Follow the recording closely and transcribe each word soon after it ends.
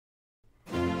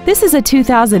This is a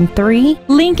 2003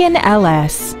 Lincoln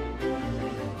LS.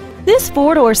 This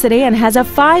four-door sedan has a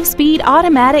 5-speed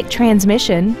automatic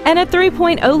transmission and a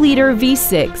 3.0-liter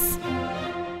V6.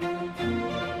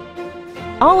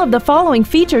 All of the following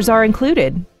features are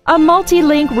included: a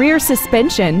multi-link rear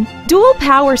suspension, dual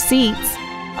power seats,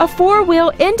 a 4-wheel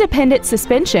independent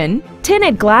suspension,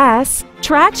 tinted glass,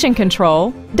 traction control,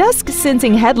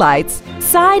 dusk-sensing headlights,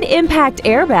 side impact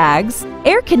airbags,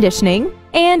 air conditioning,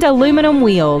 and aluminum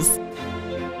wheels.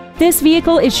 This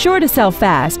vehicle is sure to sell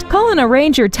fast. Call and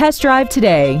arrange your test drive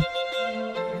today.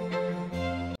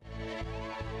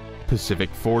 Pacific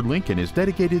Ford Lincoln is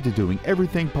dedicated to doing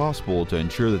everything possible to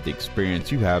ensure that the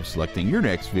experience you have selecting your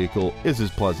next vehicle is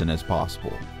as pleasant as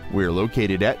possible. We're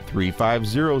located at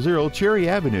 3500 Cherry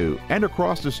Avenue and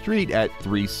across the street at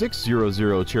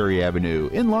 3600 Cherry Avenue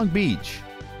in Long Beach.